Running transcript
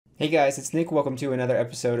Hey guys, it's Nick. Welcome to another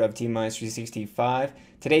episode of T-365.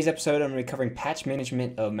 Today's episode, I'm going to be covering patch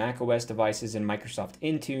management of macOS devices in Microsoft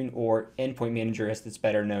Intune, or Endpoint Manager as it's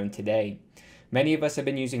better known today. Many of us have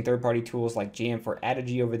been using third-party tools like Jamf or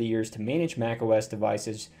Adigy over the years to manage macOS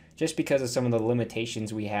devices just because of some of the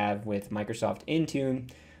limitations we have with Microsoft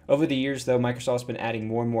Intune. Over the years, though, Microsoft's been adding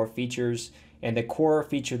more and more features, and the core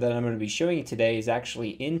feature that I'm going to be showing you today is actually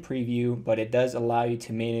in preview, but it does allow you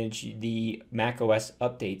to manage the macOS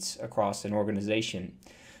updates across an organization.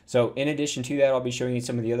 So in addition to that, I'll be showing you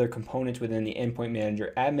some of the other components within the Endpoint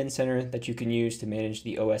Manager Admin Center that you can use to manage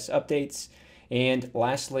the OS updates. And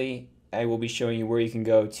lastly, I will be showing you where you can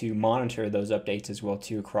go to monitor those updates as well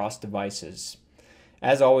too across devices.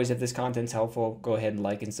 As always, if this content's helpful, go ahead and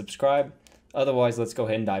like and subscribe. Otherwise, let's go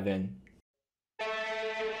ahead and dive in.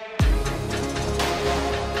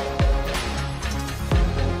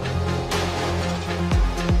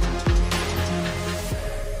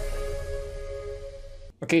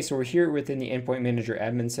 Okay, so we're here within the Endpoint Manager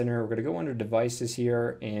Admin Center. We're going to go under Devices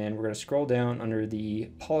here, and we're going to scroll down under the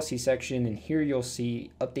Policy section, and here you'll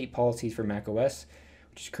see Update Policies for macOS,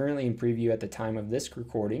 which is currently in preview at the time of this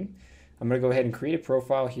recording. I'm going to go ahead and create a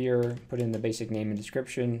profile here, put in the basic name and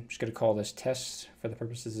description. I'm just going to call this Tests for the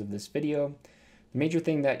purposes of this video. The major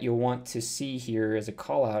thing that you'll want to see here as a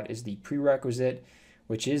callout is the prerequisite,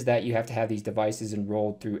 which is that you have to have these devices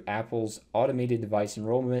enrolled through Apple's automated device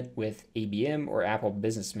enrollment with ABM or Apple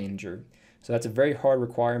Business Manager. So that's a very hard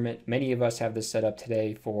requirement. Many of us have this set up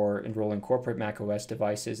today for enrolling corporate macOS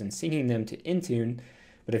devices and syncing them to Intune.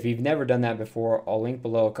 But if you've never done that before, I'll link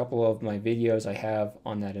below a couple of my videos I have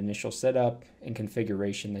on that initial setup and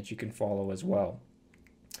configuration that you can follow as well.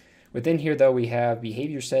 Within here, though, we have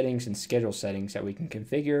behavior settings and schedule settings that we can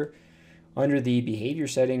configure. Under the behavior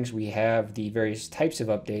settings, we have the various types of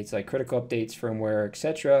updates like critical updates, firmware,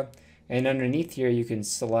 etc. And underneath here, you can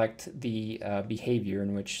select the behavior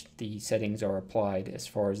in which the settings are applied as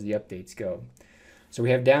far as the updates go. So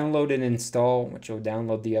we have download and install, which will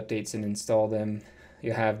download the updates and install them.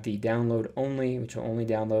 You have the download only, which will only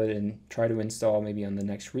download and try to install maybe on the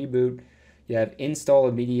next reboot. You have install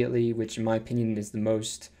immediately, which in my opinion is the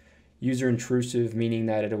most user intrusive, meaning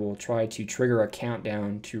that it will try to trigger a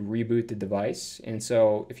countdown to reboot the device. And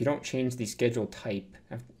so if you don't change the schedule type,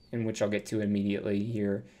 in which I'll get to immediately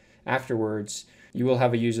here afterwards, you will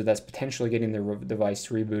have a user that's potentially getting their device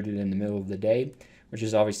rebooted in the middle of the day, which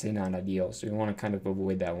is obviously not ideal. So you want to kind of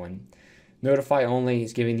avoid that one. Notify only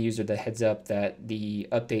is giving the user the heads up that the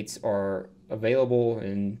updates are available,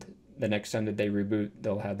 and the next time that they reboot,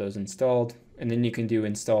 they'll have those installed. And then you can do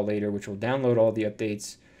install later, which will download all the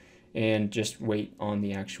updates and just wait on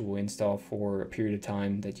the actual install for a period of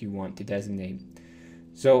time that you want to designate.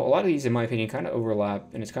 So a lot of these, in my opinion, kind of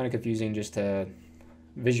overlap, and it's kind of confusing just to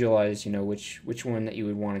visualize, which one that you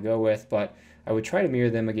would want to go with. But I would try to mirror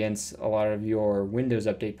them against a lot of your Windows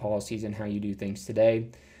update policies and how you do things today.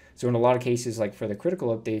 So in a lot of cases, like for the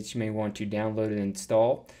critical updates, you may want to download and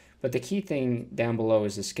install. But the key thing down below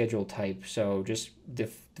is the schedule type. So just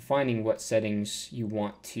defining what settings you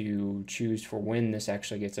want to choose for when this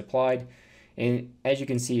actually gets applied. And as you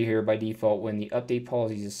can see here, by default, when the update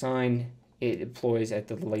policy is assigned, it deploys at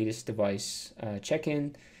the latest device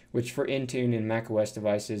check-in, which for Intune and macOS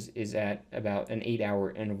devices is at about an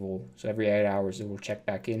 8-hour interval. So every 8 hours, it will check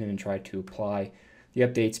back in and try to apply the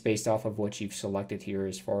updates based off of what you've selected here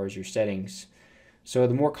as far as your settings. So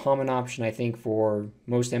the more common option, I think, for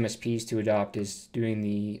most MSPs to adopt is doing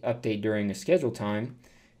the update during the schedule time.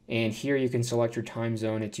 And here you can select your time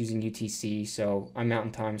zone. It's using UTC. So I'm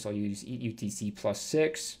Mountain Time, so I'll use UTC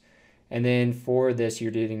 +6. And then for this,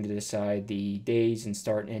 you're needing to decide the days and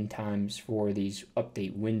start and end times for these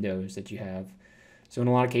update windows that you have. So in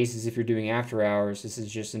a lot of cases, if you're doing after hours, this is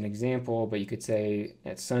just an example, but you could say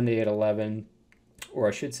at Sunday at 11, or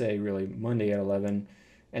I should say really Monday at 11,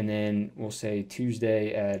 and then we'll say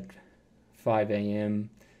Tuesday at 5 a.m.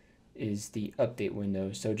 is the update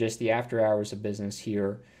window. So just the after hours of business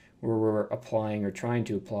here, where we're applying or trying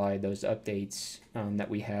to apply those updates that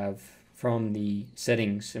we have from the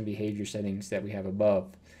settings and behavior settings that we have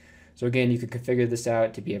above. So again, you can configure this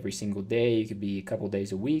out to be every single day. You could be a couple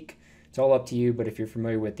days a week. It's all up to you, but if you're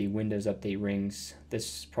familiar with the Windows update rings,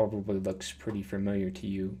 this probably looks pretty familiar to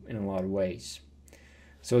you in a lot of ways.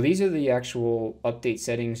 So these are the actual update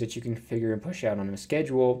settings that you can configure and push out on a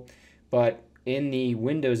schedule. But in the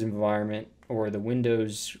Windows environment, or the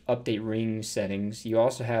Windows update ring settings, you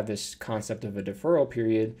also have this concept of a deferral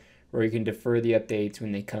period where you can defer the updates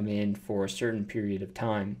when they come in for a certain period of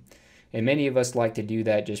time. And many of us like to do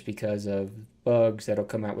that just because of bugs that'll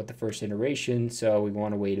come out with the first iteration. So we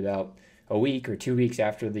want to wait about a week or 2 weeks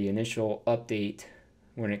after the initial update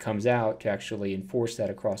when it comes out to actually enforce that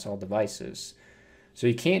across all devices. So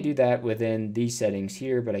you can't do that within these settings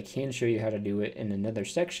here, but I can show you how to do it in another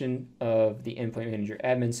section of the Endpoint Manager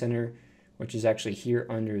Admin Center, which is actually here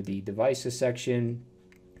under the Devices section.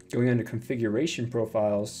 Going under Configuration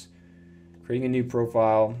Profiles, creating a new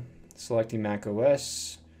profile, selecting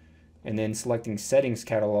macOS, and then selecting Settings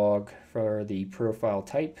Catalog for the profile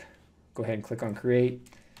type. Go ahead and click on Create.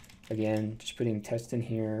 Again, just putting test in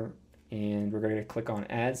here, and we're going to click on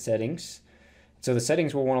Add Settings. So the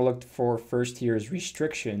settings we'll want to look for first here is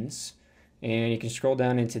restrictions, and you can scroll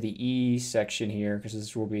down into the E section here, because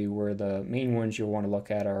this will be where the main ones you'll want to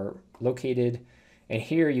look at are located. And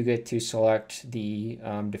here you get to select the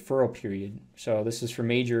deferral period. So this is for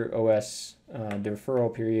major OS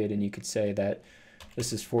deferral period, and you could say that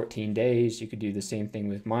this is 14 days. You could do the same thing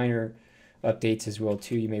with minor updates as well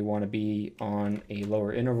too. You may want to be on a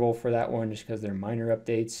lower interval for that one just because they're minor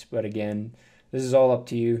updates. But again, this is all up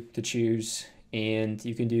to you to choose. And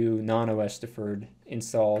you can do non-OS deferred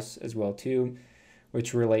installs as well too,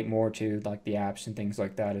 which relate more to like the apps and things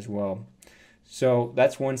like that as well. So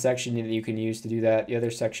that's one section that you can use to do that. The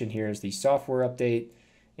other section here is the software update,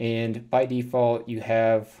 and by default you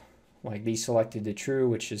have like these selected to true,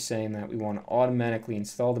 which is saying that we want to automatically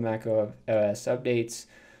install the macOS updates.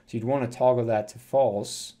 So you'd want to toggle that to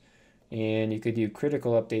false, and you could do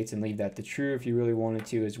critical updates and leave that to true if you really wanted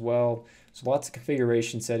to as well. So lots of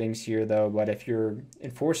configuration settings here though, but if you're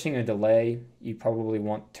enforcing a delay, you probably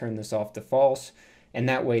want to turn this off to false, and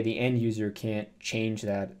that way the end user can't change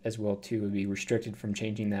that as well too. It would be restricted from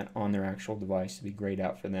changing that on their actual device. It'd be grayed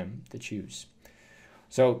out for them to choose.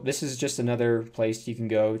 So this is just another place you can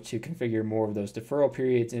go to configure more of those deferral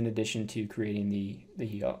periods in addition to creating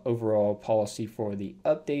the overall policy for the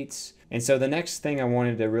updates. And so the next thing I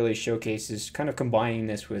wanted to really showcase is kind of combining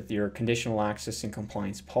this with your conditional access and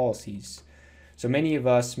compliance policies. So many of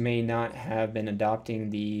us may not have been adopting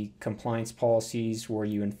the compliance policies where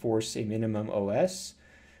you enforce a minimum OS.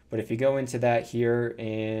 But if you go into that here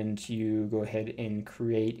and you go ahead and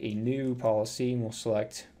create a new policy, and we'll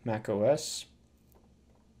select macOS.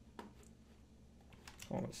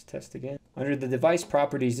 Let's test again. Under the device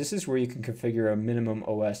properties, this is where you can configure a minimum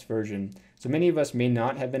OS version. So many of us may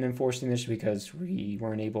not have been enforcing this because we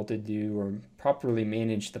weren't able to do or properly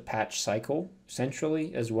manage the patch cycle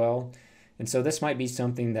centrally as well. And so this might be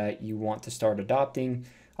something that you want to start adopting.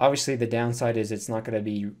 Obviously the downside is it's not going to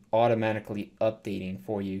be automatically updating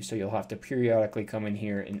for you. So you'll have to periodically come in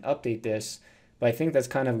here and update this. But I think that's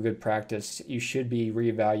kind of a good practice. You should be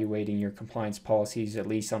reevaluating your compliance policies at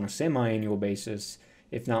least on a semi-annual basis,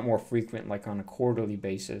 if not more frequent, like on a quarterly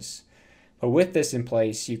basis. But with this in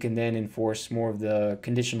place, you can then enforce more of the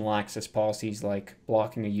conditional access policies like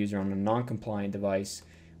blocking a user on a non-compliant device,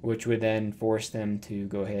 which would then force them to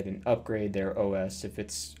go ahead and upgrade their OS if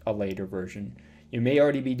it's a later version. You may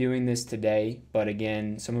already be doing this today, but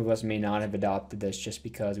again, some of us may not have adopted this just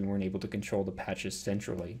because we weren't able to control the patches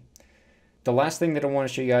centrally. The last thing that I want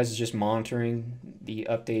to show you guys is just monitoring the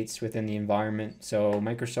updates within the environment. So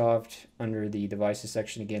Microsoft, under the devices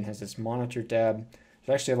section, again has this monitor tab.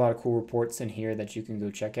 There's actually a lot of cool reports in here that you can go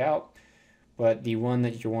check out. But the one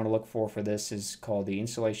that you want to look for this is called the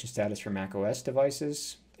installation status for macOS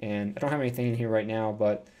devices. And I don't have anything in here right now,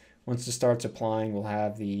 but once it starts applying, we'll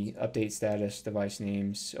have the update status, device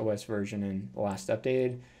names, OS version, and last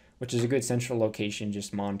updated, which is a good central location.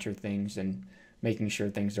 Just monitor things and making sure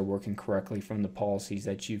things are working correctly from the policies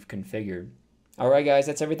that you've configured. Alright guys,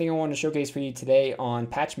 that's everything I wanted to showcase for you today on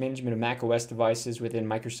patch management of macOS devices within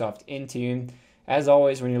Microsoft Intune. As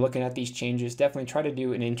always, when you're looking at these changes, definitely try to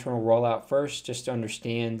do an internal rollout first just to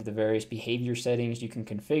understand the various behavior settings you can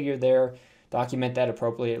configure there. Document that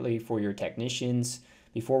appropriately for your technicians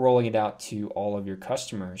before rolling it out to all of your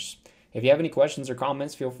customers. If you have any questions or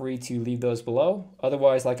comments, feel free to leave those below.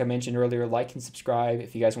 Otherwise, like I mentioned earlier, like and subscribe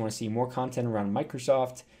if you guys want to see more content around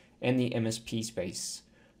Microsoft and the MSP space.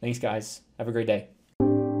 Thanks, guys. Have a great day.